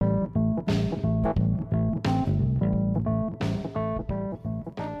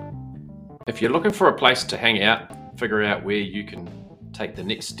If you're looking for a place to hang out, figure out where you can take the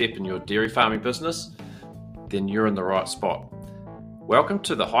next step in your dairy farming business, then you're in the right spot. Welcome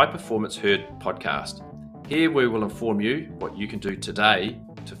to the High Performance Herd podcast. Here we will inform you what you can do today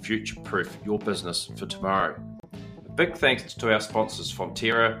to future-proof your business for tomorrow. A big thanks to our sponsors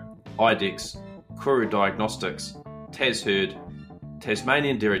Fonterra, IDEX, Kuru Diagnostics, Tas Herd,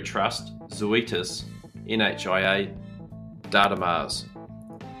 Tasmanian Dairy Trust, Zoetis, NHIA, Data Mars.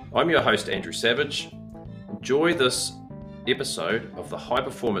 I'm your host, Andrew Savage. Enjoy this episode of the High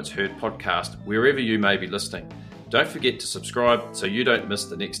Performance Herd podcast wherever you may be listening. Don't forget to subscribe so you don't miss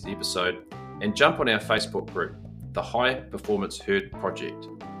the next episode, and jump on our Facebook group, the High Performance Herd Project.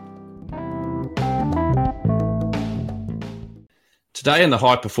 Today in the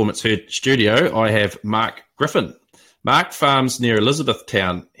High Performance Herd studio, I have Mark Griffin. Mark farms near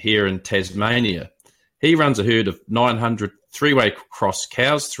Elizabethtown here in Tasmania. He runs a herd of 900 three-way cross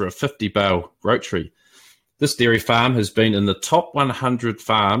cows through a 50-bale rotary. This dairy farm has been in the top 100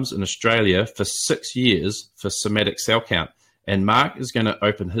 farms in Australia for 6 years for somatic cell count. And Mark is going to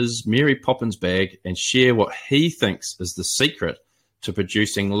open his Mary Poppins bag and share what he thinks is the secret to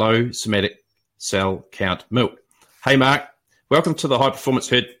producing low somatic cell count milk. Hey, Mark, welcome to the High Performance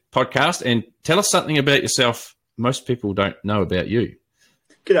Herd podcast, and tell us something about yourself most people don't know about you.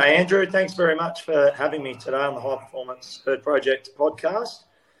 G'day, Andrew. Thanks very much for having me today on the High Performance Herd Project podcast.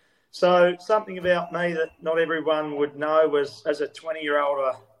 So something about me that not everyone would know was, as a 20-year-old,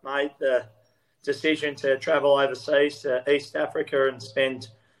 I made the decision to travel overseas to East Africa and spend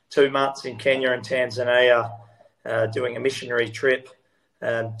 2 months in Kenya and Tanzania doing a missionary trip,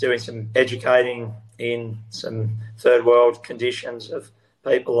 doing some educating in some third world conditions of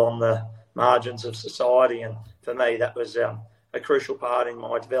people on the margins of society. And for me, that was a crucial part in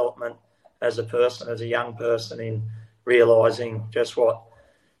my development as a person, as a young person, in realising just what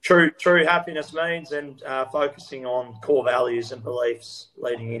true happiness means and focusing on core values and beliefs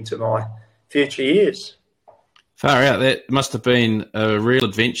leading into my future years. Far out. That must have been a real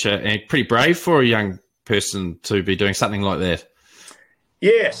adventure and pretty brave for a young person to be doing something like that.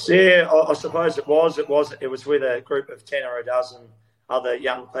 Yes, yeah, I suppose it was. It was with a group of 10 or a dozen other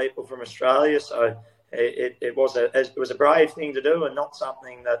young people from Australia. So it was a brave thing to do, and not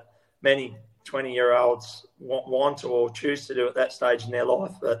something that many 20-year-olds want or choose to do at that stage in their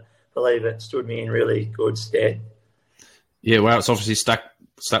life. But I believe it stood me in really good stead. Yeah, well, it's obviously stuck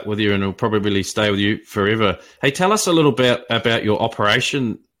with you, and it'll probably stay with you forever. Hey, tell us a little bit about your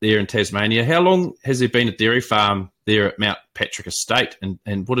operation there in Tasmania. How long has there been a dairy farm there at Mount Patrick Estate,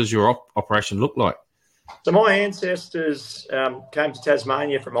 and what does your operation look like? So my ancestors came to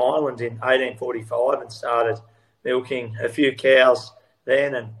Tasmania from Ireland in 1845 and started milking a few cows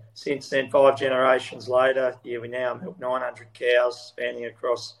then, and since then, 5 generations later, we now milk 900 cows spanning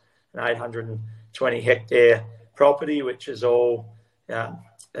across an 820 hectare property, which is all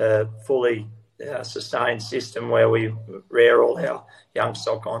a fully sustained system where we rear all our young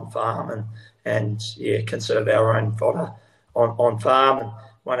stock on farm and conserve our own fodder on farm. And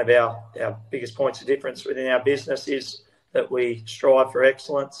one of our biggest points of difference within our business is that we strive for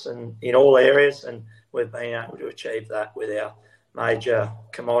excellence in all areas, and we've been able to achieve that with our major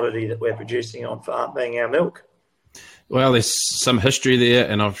commodity that we're producing on farm being our milk. Well, there's some history there,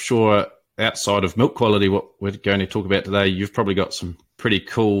 and I'm sure outside of milk quality, what we're going to talk about today, you've probably got some pretty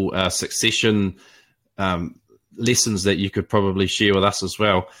cool succession lessons that you could probably share with us as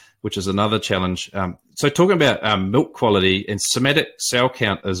well, which is another challenge. So talking about milk quality, and somatic cell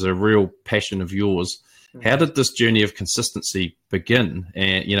count is a real passion of yours. How did this journey of consistency begin?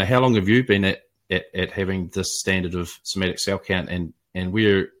 And, how long have you been at having this standard of somatic cell count, and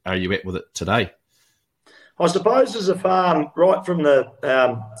where are you at with it today? I suppose as a farm, right from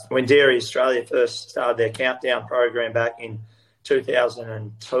when Dairy Australia first started their countdown program back in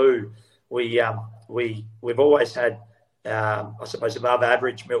 2002, we've always had, I suppose, above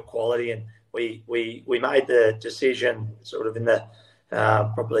average milk quality, and we made the decision sort of in the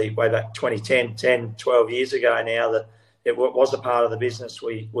probably way back 10, 12 years ago now, that it was a part of the business.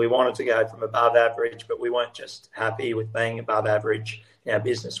 We wanted to go from above average, but we weren't just happy with being above average in our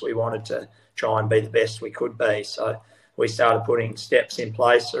business. We wanted to try and be the best we could be. So we started putting steps in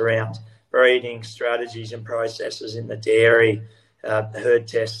place around breeding strategies and processes in the dairy, herd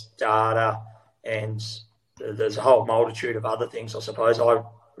test data, and there's a whole multitude of other things. I suppose I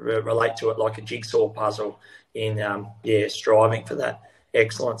relate to it like a jigsaw puzzle in striving for that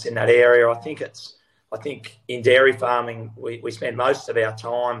excellence in that area. I think in dairy farming we spend most of our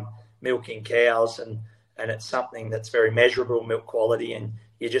time milking cows, and it's something that's very measurable, milk quality, and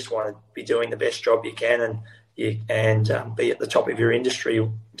you just want to be doing the best job you can and be at the top of your industry. It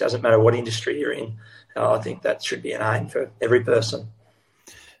doesn't matter what industry you're in. I think that should be an aim for every person.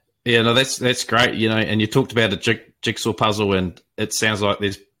 Yeah, no, that's great. And you talked about a jigsaw puzzle, and it sounds like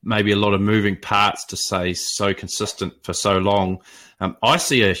there's maybe a lot of moving parts to stay so consistent for so long. I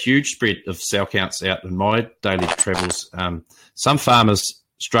see a huge spread of cell counts out in my daily travels. Some farmers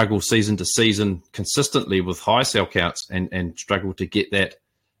struggle season to season consistently with high cell counts and struggle to get that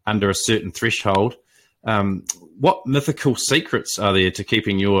under a certain threshold. What mythical secrets are there to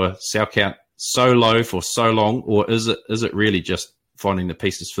keeping your cell count so low for so long, or is it really just finding the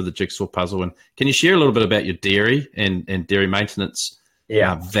pieces for the jigsaw puzzle? And can you share a little bit about your dairy and dairy maintenance,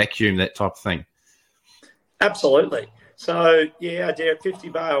 vacuum, that type of thing? Absolutely. So, our dairy, 50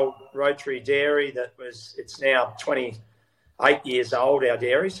 bale rotary dairy it's now 28 years old, our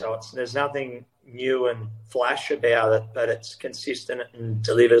dairy, so there's nothing new and flash about it, but it's consistent and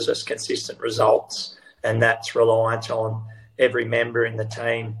delivers us consistent results, and that's reliant on every member in the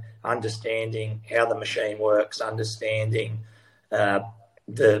team understanding how the machine works, understanding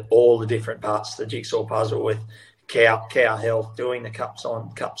all the different parts of the jigsaw puzzle with cow health, doing the cups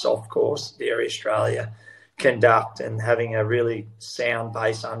on, cups off course, Dairy Australia conduct, and having a really sound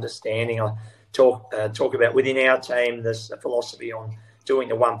base understanding. I talk about within our team, there's a philosophy on doing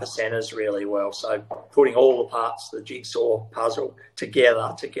the 1%ers really well. So putting all the parts of the jigsaw puzzle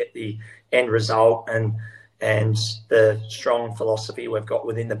together to get the end result, and the strong philosophy we've got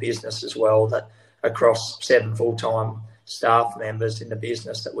within the business as well, that across 7 full-time staff members in the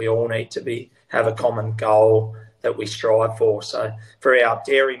business, that we all need to have a common goal that we strive for. So for our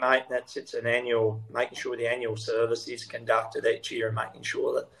dairy maintenance, it's making sure the annual service is conducted each year, and making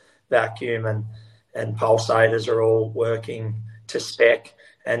sure that vacuum and pulsators are all working to spec.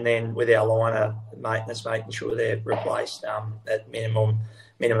 And then with our liner maintenance, making sure they're replaced at minimum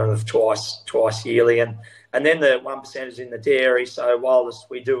of twice yearly. And then the 1%ers in the dairy. So while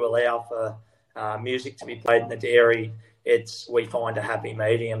we do allow for music to be played in the dairy, we find a happy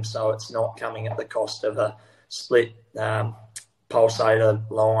medium, so it's not coming at the cost of a split pulsator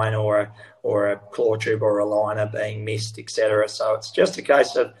line or a claw tube or a liner being missed, etc. So it's just a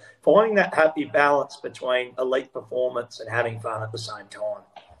case of finding that happy balance between elite performance and having fun at the same time.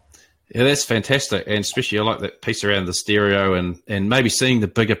 Yeah, that's fantastic. And especially I like that piece around the stereo and maybe seeing the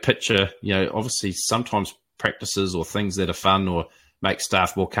bigger picture. Obviously sometimes practices or things that are fun or make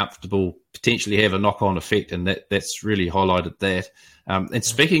staff more comfortable potentially have a knock-on effect, and that's really highlighted that. And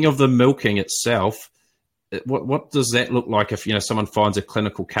speaking of the milking itself, what does that look like if someone finds a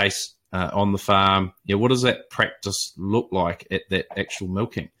clinical case on the farm? What does that practice look like at that actual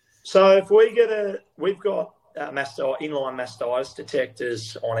milking? So if we've got inline mastitis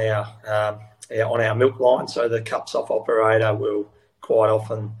detectors on our milk line, so the cups off operator will quite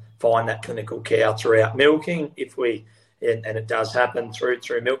often find that clinical cow throughout milking. And it does happen through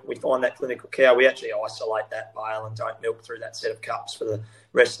milk, we find that clinical cow, we actually isolate that bale and don't milk through that set of cups for the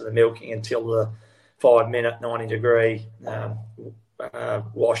rest of the milking until the 5-minute 90-degree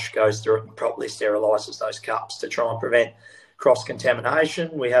wash goes through it and properly sterilises those cups to try and prevent cross-contamination.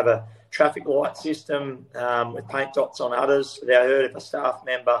 We have a traffic light system with paint dots on udders. Without hurt, if a staff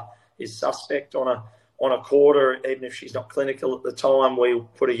member is suspect on a quarter, even if she's not clinical at the time, we'll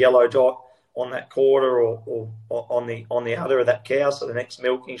put a yellow dot on that quarter or on the udder of that cow, so the next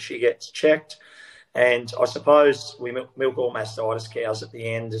milking she gets checked. And I suppose we milk all mastitis cows at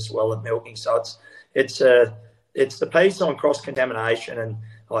the end as well at milking. So it's the piece on cross-contamination, and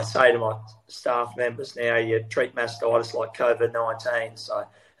I say to my staff members now, you treat mastitis like COVID-19. So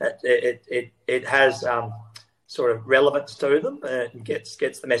it has sort of relevance to them, and gets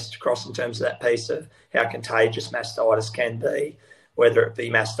the message across in terms of that piece of how contagious mastitis can be, whether it be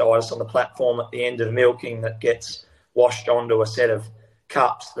mastitis on the platform at the end of milking that gets washed onto a set of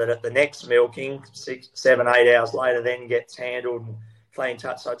cups that at the next milking, 6, 7, 8 hours later, then gets handled and clean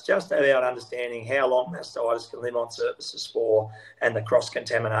touch. So it's just about understanding how long mastitis can live on surfaces for, and the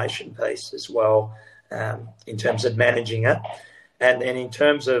cross-contamination piece as well, in terms of managing it. And then in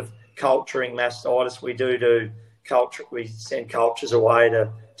terms of culturing mastitis, we do culture. We send cultures away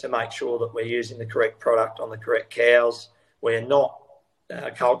to make sure that we're using the correct product on the correct cows. We're not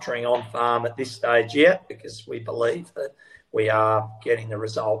culturing on farm at this stage yet, because we believe that we are getting the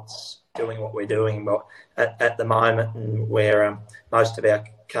results doing what we're doing. But at the moment, and where most of our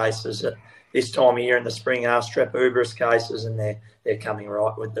cases at this time of year in the spring are strep uberis cases, and they're coming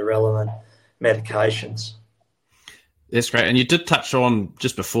right with the relevant medications. That's great. And you did touch on,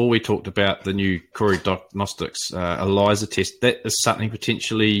 just before we talked about the new Cori Diagnostics ELISA test, that is something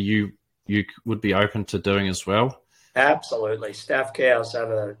potentially you would be open to doing as well? Absolutely. Staff cows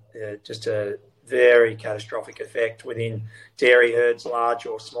have just a very catastrophic effect within dairy herds, large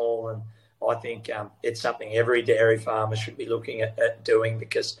or small. And I think it's something every dairy farmer should be looking at doing,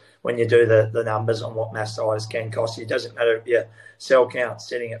 because when you do the numbers on what mastitis can cost you, it doesn't matter if your cell count's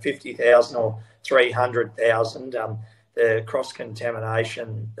sitting at 50,000 or 300,000. The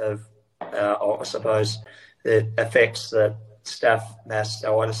cross-contamination of, I suppose, the effects that staph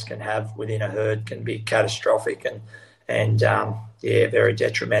mastitis can have within a herd can be catastrophic and very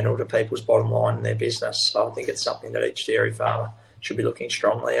detrimental to people's bottom line and their business. So I think it's something that each dairy farmer should be looking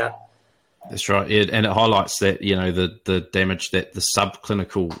strongly at. That's right, yeah, and it highlights that the damage that the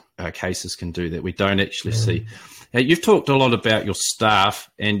subclinical cases can do that we don't actually see. Now, you've talked a lot about your staff,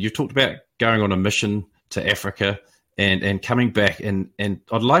 and you've talked about going on a mission to Africa and coming back, and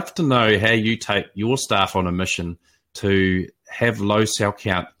I'd like to know how you take your staff on a mission to have low cell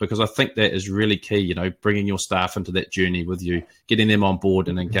count, because I think that is really key, bringing your staff into that journey with you, getting them on board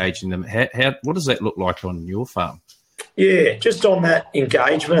and engaging them. What does that look like on your farm? Yeah, just on that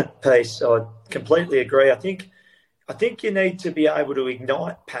engagement piece, I completely agree. I think you need to be able to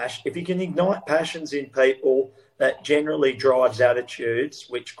ignite passion. If you can ignite passions in people, that generally drives attitudes,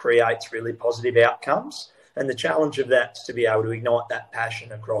 which creates really positive outcomes. And the challenge of that is to be able to ignite that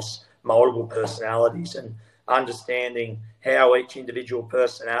passion across multiple personalities and understanding how each individual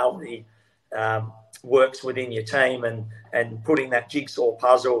personality works within your team, and putting that jigsaw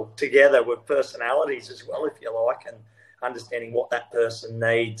puzzle together with personalities as well, if you like, and understanding what that person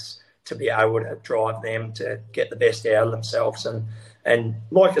needs to be able to drive them to get the best out of themselves. And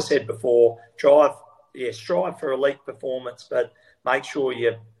like I said before, strive for elite performance, but make sure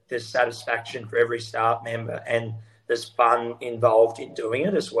there's satisfaction for every staff member and there's fun involved in doing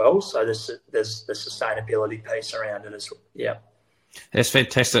it as well. So there's the sustainability piece around it as well. Yeah. That's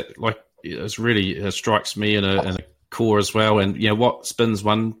fantastic. It really strikes me in a core as well. And, what spins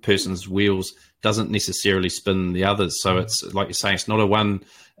one person's wheels doesn't necessarily spin the others. So it's like you're saying, it's not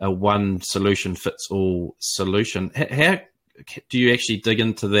a one solution fits all solution. How do you actually dig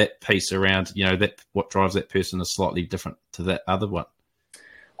into that piece around, that what drives that person is slightly different to that other one?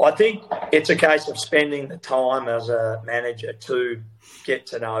 I think it's a case of spending the time as a manager to get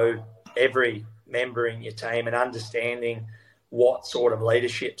to know every member in your team and understanding what sort of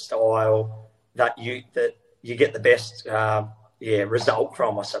leadership style that you get the best result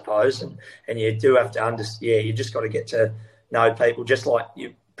from, I suppose. And you do have to understand, you just got to get to know people, just like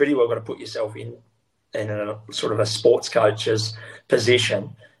you pretty well got to put yourself in a sort of a sports coach's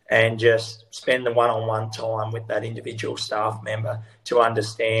position and just spend the one-on-one time with that individual staff member to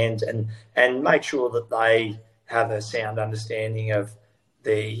understand and make sure that they have a sound understanding of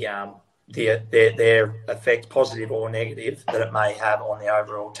their effect, positive or negative, that it may have on the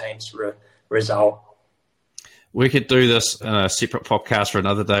overall team's result. We could do this in a separate podcast for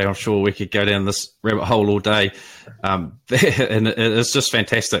another day. I'm sure we could go down this rabbit hole all day. And it's just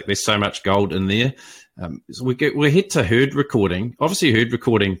fantastic. There's so much gold in there. So we head to herd recording. Obviously, herd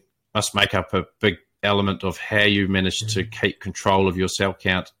recording must make up a big element of how you manage to keep control of your cell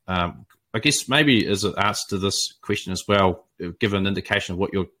count. I guess maybe as an answer to this question as well, give an indication of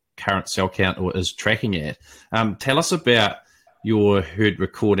what your current cell count is tracking at. Tell us about your herd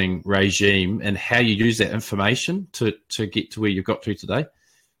recording regime and how you use that information to get to where you've got to today.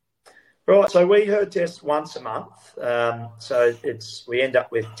 Right, so we herd test once a month. So we end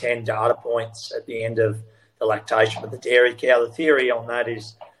up with 10 data points at the end of the lactation of the dairy cow. The theory on that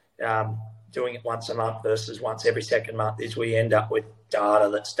is doing it once a month versus once every second month is we end up with data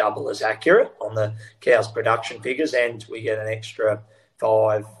that's double as accurate on the cow's production figures, and we get an extra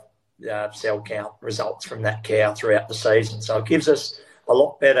 5 cell count results from that cow throughout the season. So it gives us a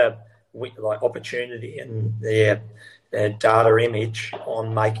lot better opportunity and data image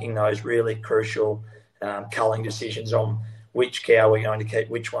on making those really crucial culling decisions on which cow we're going to keep,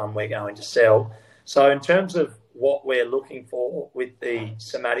 which one we're going to sell. So in terms of what we're looking for with the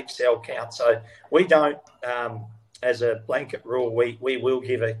somatic cell count, so we don't, as a blanket rule, we will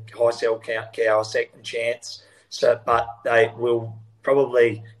give a high cell count cow a second chance, but they will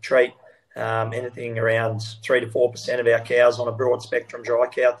probably treat anything around 3 to 4% of our cows on a broad spectrum dry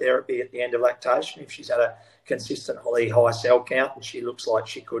cow therapy at the end of lactation if she's had a consistently high cell count and she looks like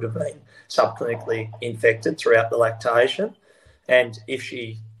she could have been subclinically infected throughout the lactation. And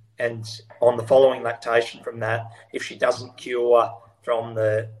on the following lactation from that, if she doesn't cure from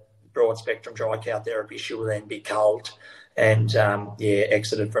the broad spectrum dry cow therapy, she will then be culled and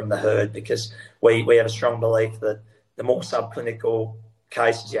exited from the herd, because we have a strong belief that the more subclinical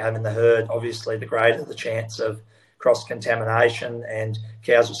cases you have in the herd, obviously the greater the chance of cross-contamination, and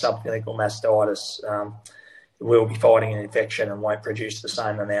cows with subclinical mastitis will be fighting an infection and won't produce the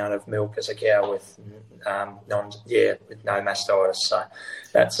same amount of milk as a cow with with no mastitis. So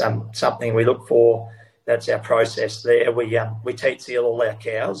that's something we look for. That's our process there. We teat seal all our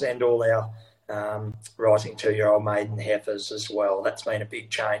cows and all our rising 2-year-old maiden heifers as well. That's been a big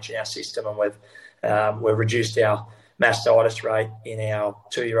change in our system, and we've reduced our mastitis rate in our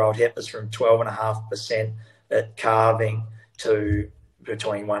 2-year-old heifers from 12.5% at calving to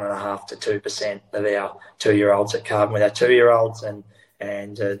between 1.5% to 2% of our 2-year-olds at calving with our 2-year-olds, and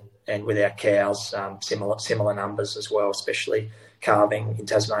with our cows, similar numbers as well, especially calving in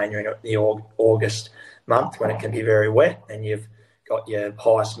Tasmania in the August month when it can be very wet and you've got your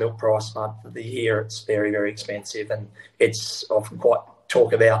highest milk price month of the year. It's very, very expensive, and it's often quite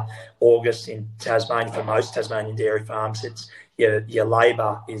talk about August in Tasmania. For most Tasmanian dairy farms, it's your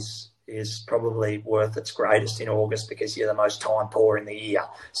labour is probably worth its greatest in August because you're the most time poor in the year.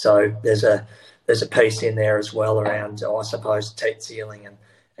 So there's a piece in there as well around, I suppose, teat sealing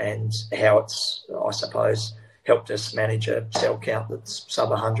and how it's, I suppose, helped us manage a cell count that's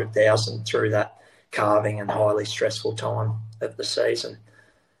sub 100,000 through that calving and highly stressful time of the season.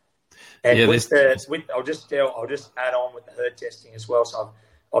 And I'll just add on with the herd testing as well. So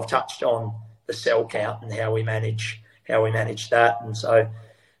I've touched on the cell count and how we manage that, and so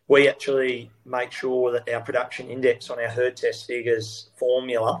we actually make sure that our production index on our herd test figures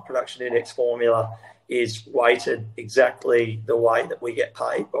production index formula, is weighted exactly the way that we get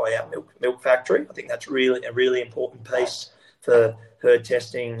paid by our milk factory. I think that's really a really important piece for herd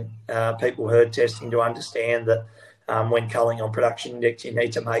testing, people herd testing, to understand that when culling on production index, you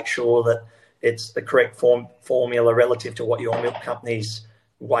need to make sure that it's the correct formula relative to what your milk company's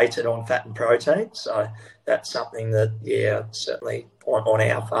weighted on fat and protein. So that's something that, certainly on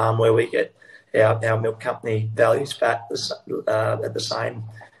our farm where we get our milk company values fat at the same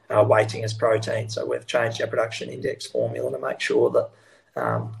weighting as protein. So we've changed our production index formula to make sure that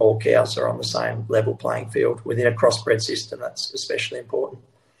all cows are on the same level playing field. Within a crossbred system, that's especially important.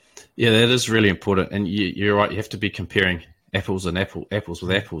 Yeah, that is really important. And you're right, you have to be comparing apples with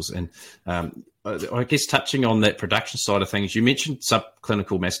apples. And I guess touching on that production side of things, you mentioned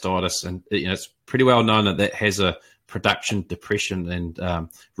subclinical mastitis, and it's pretty well known that has a production depression. And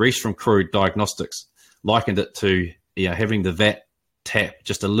Reese from Crude Diagnostics likened it to having the vat tap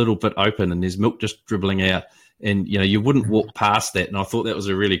just a little bit open and there's milk just dribbling out, and you wouldn't walk past that. And I thought that was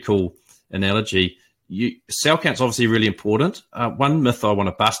a really cool analogy. Cell count's obviously really important. One myth I want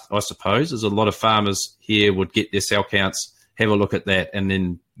to bust, I suppose, is a lot of farmers here would get their cell counts, have a look at that, and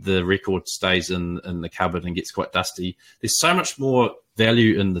then the record stays in the cupboard and gets quite dusty. There's so much more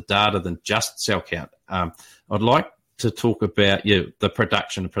value in the data than just cell count. I'd like to talk about the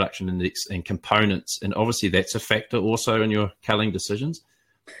production index and components, and obviously that's a factor also in your culling decisions.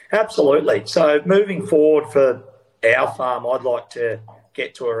 Absolutely. So moving forward for our farm, I'd like to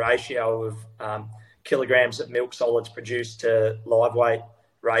get to a ratio of kilograms of milk solids produced to live weight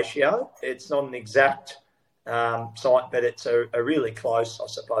ratio. It's not an exact science, but it's a really close, I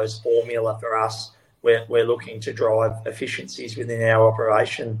suppose, formula for us. We're looking to drive efficiencies within our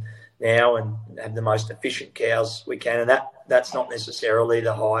operation now and have the most efficient cows we can, and that's not necessarily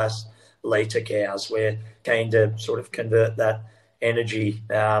the highest litre cows. We're keen to sort of convert that energy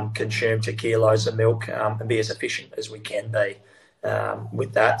consumed to kilos of milk and be as efficient as we can be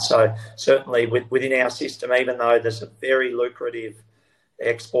with that. So certainly within our system, even though there's a very lucrative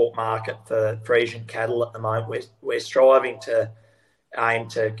export market for Friesian cattle at the moment, we're striving to aim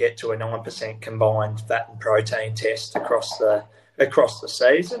to get to a 9% combined fat and protein test across the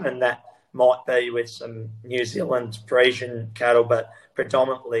season, and that might be with some New Zealand Friesian cattle, but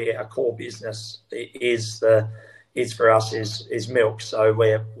predominantly our core business is for us is milk. So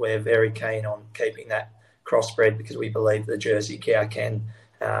we're very keen on keeping that crossbred because we believe the Jersey cow can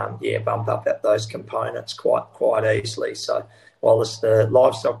bump up at those components quite easily. So whilst the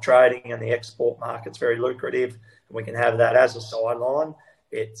livestock trading and the export market's very lucrative and we can have that as a sideline,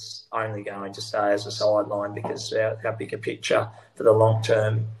 it's only going to stay as a sideline because our bigger picture for the long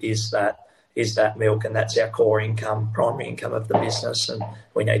term is that milk, and that's our core income, primary income of the business, and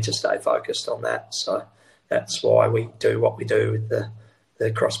we need to stay focused on that. So that's why we do what we do with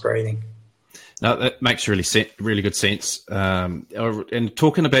the crossbreeding. No, that makes really good sense. And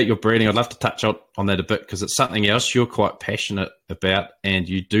talking about your breeding, I'd love to touch on that a bit because it's something else you're quite passionate about, and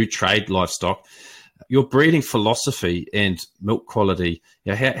you do trade livestock. Your breeding philosophy and milk quality,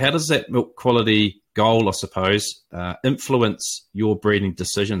 how does that milk quality goal, I suppose, influence your breeding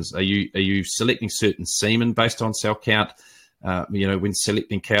decisions? Are you selecting certain semen based on cell count? When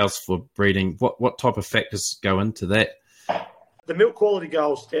selecting cows for breeding, what type of factors go into that? The milk quality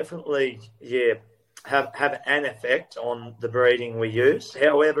goals definitely, have an effect on the breeding we use.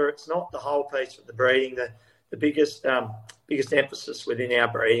 However, it's not the whole piece of the breeding. The biggest emphasis within our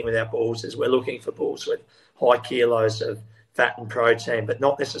breeding with our bulls is we're looking for bulls with high kilos of fat and protein, but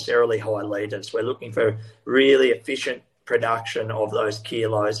not necessarily high litres. We're looking for really efficient production of those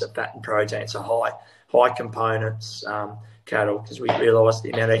kilos of fat and protein, so high components cattle, because we realise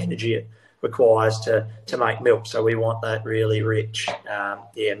the amount of energy it requires to make milk. So we want that really rich,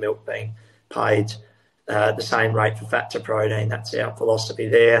 milk being paid the same rate for fat to protein. That's our philosophy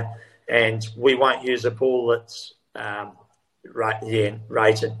there. And we won't use a bull that's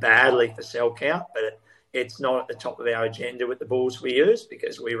rated badly for cell count, but it's not at the top of our agenda with the bulls we use,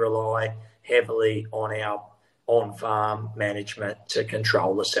 because we rely heavily on our on-farm management to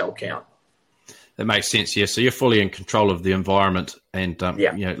control the cell count. That makes sense, yeah. So you're fully in control of the environment and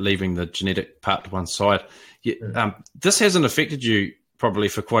leaving the genetic part to one side. This hasn't affected you probably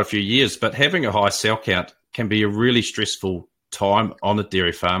for quite a few years, but having a high cell count can be a really stressful time on a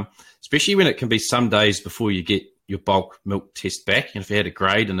dairy farm, especially when it can be some days before you get your bulk milk test back. And if you had a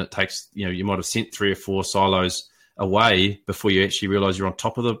grade and it takes, you might have sent 3 or 4 silos away before you actually realise you're on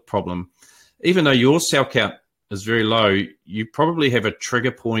top of the problem. Even though your cell count is very low, you probably have a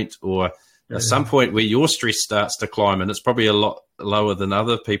trigger point or some point where your stress starts to climb, and it's probably a lot lower than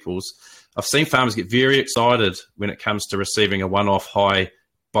other people's. I've seen farmers get very excited when it comes to receiving a one-off high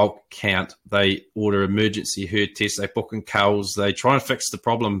bulk count. They order emergency herd tests, they book in culls, they try and fix the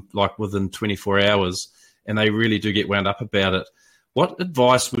problem like within 24 hours, and they really do get wound up about it. What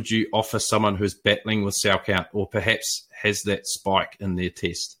advice would you offer someone who's battling with cell count or perhaps has that spike in their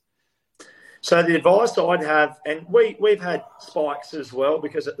test? So the advice I'd have, and we've had spikes as well,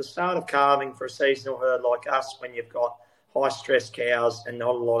 because at the start of calving for a seasonal herd like us, when you've got high-stress cows and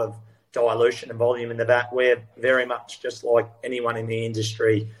not a lot of dilution and volume in the vat, we're very much just like anyone in the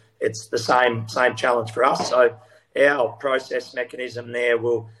industry. It's the same challenge for us. So our process mechanism there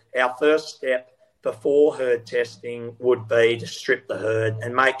our first step before herd testing would be to strip the herd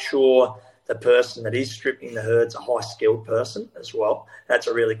and make sure the person that is stripping the herd's a high-skilled person as well. That's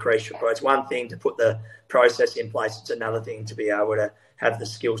a really crucial point. It's one thing to put the process in place. It's another thing to be able to have the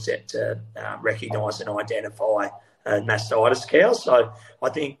skill set to recognise and identify mastitis cows. So I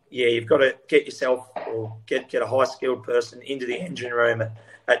think, you've got to get yourself or get a high-skilled person into the engine room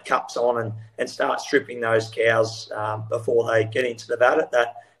at cups on and start stripping those cows before they get into the vat at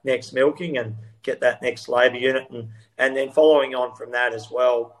that next milking and get that next labour unit. And then following on from that as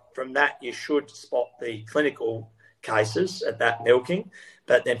well, from that, you should spot the clinical cases at that milking.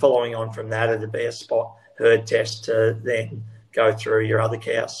 But then following on from that, it'd be a spot herd test to then go through your other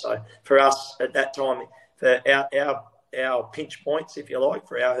cows. So for us at that time, for our pinch points, if you like,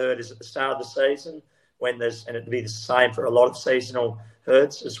 for our herd is at the start of the season and it'd be the same for a lot of seasonal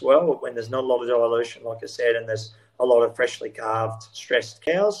herds as well, when there's not a lot of dilution, like I said, and there's a lot of freshly calved, stressed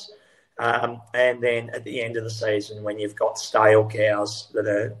cows. And then at the end of the season, when you've got stale cows that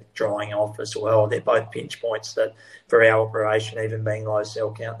are drying off as well, they're both pinch points that for our operation, even being low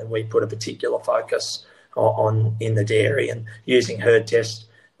cell count, then we put a particular focus on in the dairy and using herd test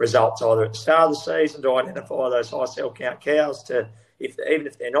results either at the start of the season to identify those high cell count cows to, even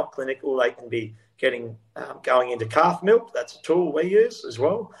if they're not clinical, they can be going into calf milk. That's a tool we use as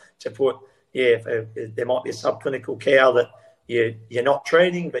well to put, if there might be a subclinical cow that you're not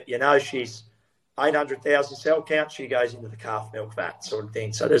treating, but she's 800,000 cell count, she goes into the calf milk vat sort of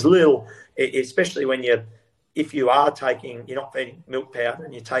thing. So there's especially when if you are you're not feeding milk powder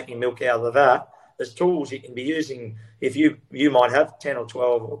and you're taking milk out of the vat, there's tools you can be using. If you might have 10 or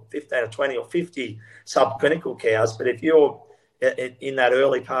 12 or 15 or 20 or 50 subclinical cows, but if you're in that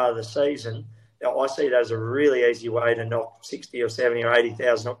early part of the season, I see that as a really easy way to knock 60 or 70 or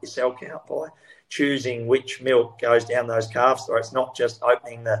 80,000 off your cell count by choosing which milk goes down those calves' throats, not just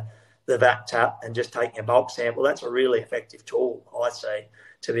opening the vat tap and just taking a bulk sample. That's a really effective tool, I see,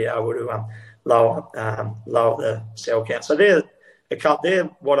 to be able to lower the cell count. So they're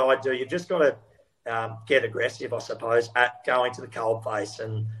what I do. You've just got to get aggressive, I suppose, at going to the cold face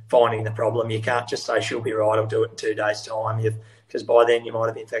and finding the problem. You can't just say, she'll be right, I'll do it in 2 days' time, because by then you might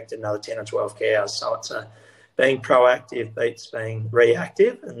have infected another 10 or 12 cows. So it's being proactive beats being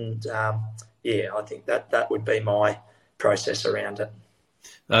reactive. And, I think that would be my process around it.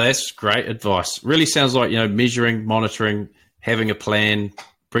 No, that's great advice. Really sounds like, measuring, monitoring, having a plan,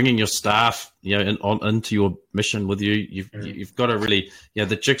 bringing your staff, into your mission with you. You've got to really,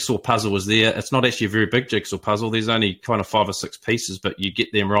 the jigsaw puzzle is there. It's not actually a very big jigsaw puzzle. There's only kind of 5 or 6 pieces, but you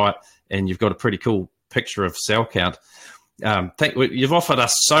get them right and you've got a pretty cool picture of cell count. You've offered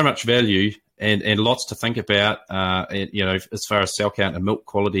us so much value and lots to think about, as far as cell count and milk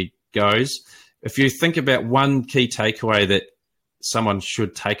quality goes. If you think about one key takeaway that someone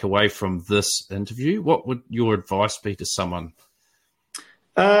should take away from this interview, what would your advice be to someone?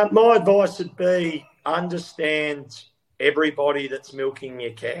 My advice would be understand everybody that's milking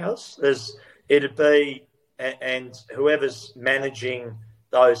your cows. And whoever's managing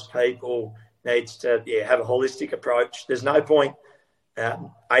those people needs to have a holistic approach. There's no point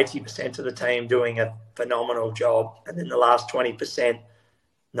 80% of the team doing a phenomenal job and then the last 20%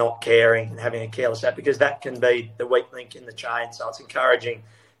 not caring and having a careless act, because that can be the weak link in the chain. So it's encouraging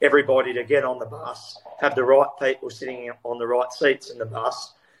everybody to get on the bus, have the right people sitting on the right seats in the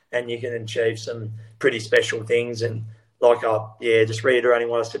bus, and you can achieve some pretty special things. And just reiterating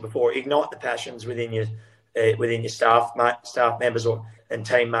what I said before, ignite the passions within your staff members and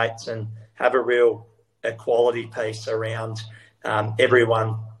teammates, and have a real equality piece around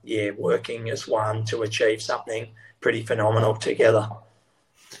everyone working as one to achieve something pretty phenomenal together.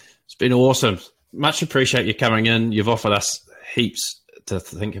 It's been awesome. Much appreciate you coming in. You've offered us heaps to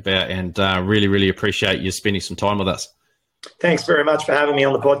think about, and really, really appreciate you spending some time with us. Thanks very much for having me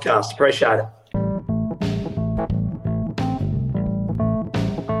on the podcast. Appreciate it.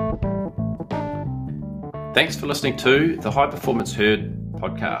 Thanks for listening to the High Performance Herd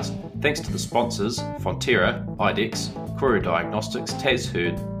podcast. Thanks to the sponsors, Fonterra, IDEX, Koru Diagnostics,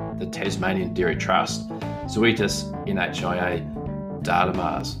 TasHerd, the Tasmanian Dairy Trust, Zoetis, NHIA,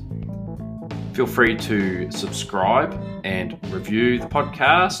 Datamars. Feel free to subscribe and review the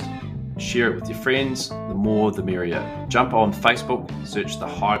podcast. Share it with your friends. The more, the merrier. Jump on Facebook, search the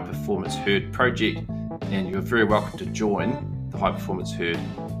High Performance Herd Project, and you're very welcome to join the High Performance Herd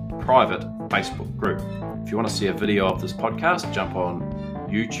private Facebook group. If you want to see a video of this podcast, jump on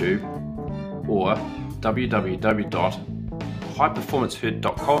YouTube or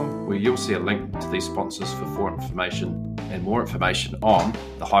www.highperformanceherd.com, where you'll see a link to these sponsors for more information on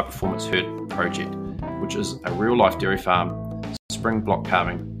the High Performance Herd Project, which is a real-life dairy farm, spring block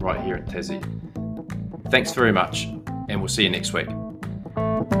calving right here in Tassie. Thanks very much, and we'll see you next week.